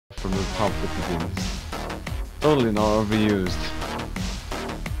from the top with the beams. Totally not overused.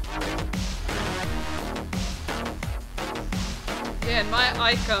 Yeah, and my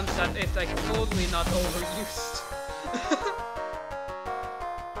icon set is like totally not overused.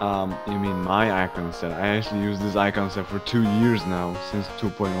 You mean my icon set? I actually use this icon set for 2 years now, since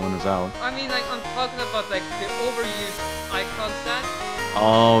 2.1 is out. I mean, like, I'm talking about like the overused icon set.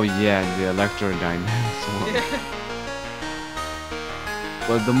 Oh yeah, the electrodynamics one. Yeah.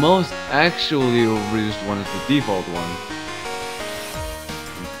 But the most actually overused one is the default one.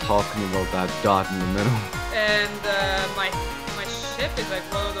 I'm talking about that dot in the middle. And my ship is like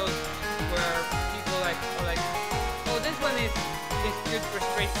one of those where people like are like, oh, this one is good for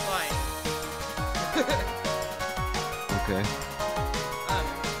straight flying. Okay.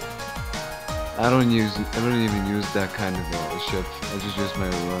 I don't even use that kind of ship. I just use my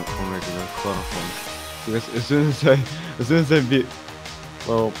own regular Clutterfunk. Because as soon as I beat,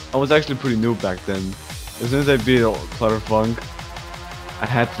 well, I was actually pretty new back then. As soon as I beat Clutterfunk, I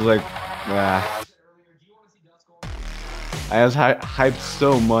had to like, I was hyped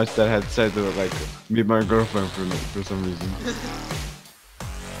so much that I had decided to like meet my girlfriend for some reason.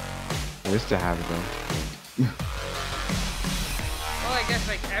 I used to have it though. Well, I guess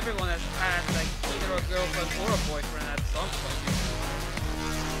like everyone has had like either a girlfriend or a boyfriend at some point.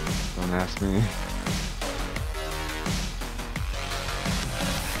 Don't ask me.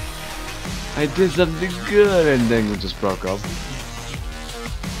 I did something good and then we just broke up.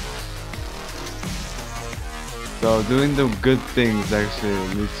 So doing the good things actually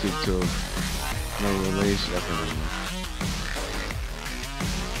leads you to no relationship anymore.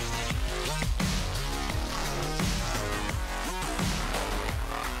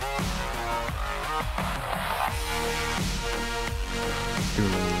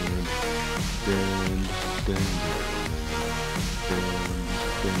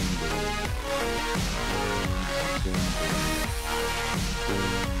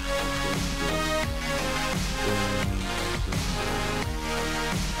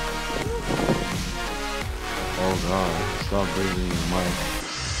 Oh god, stop breathing your mic.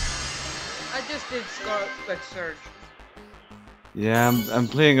 I just did Scarlet search. Yeah, I'm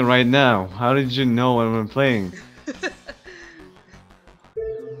playing it right now. How did you know when I'm playing?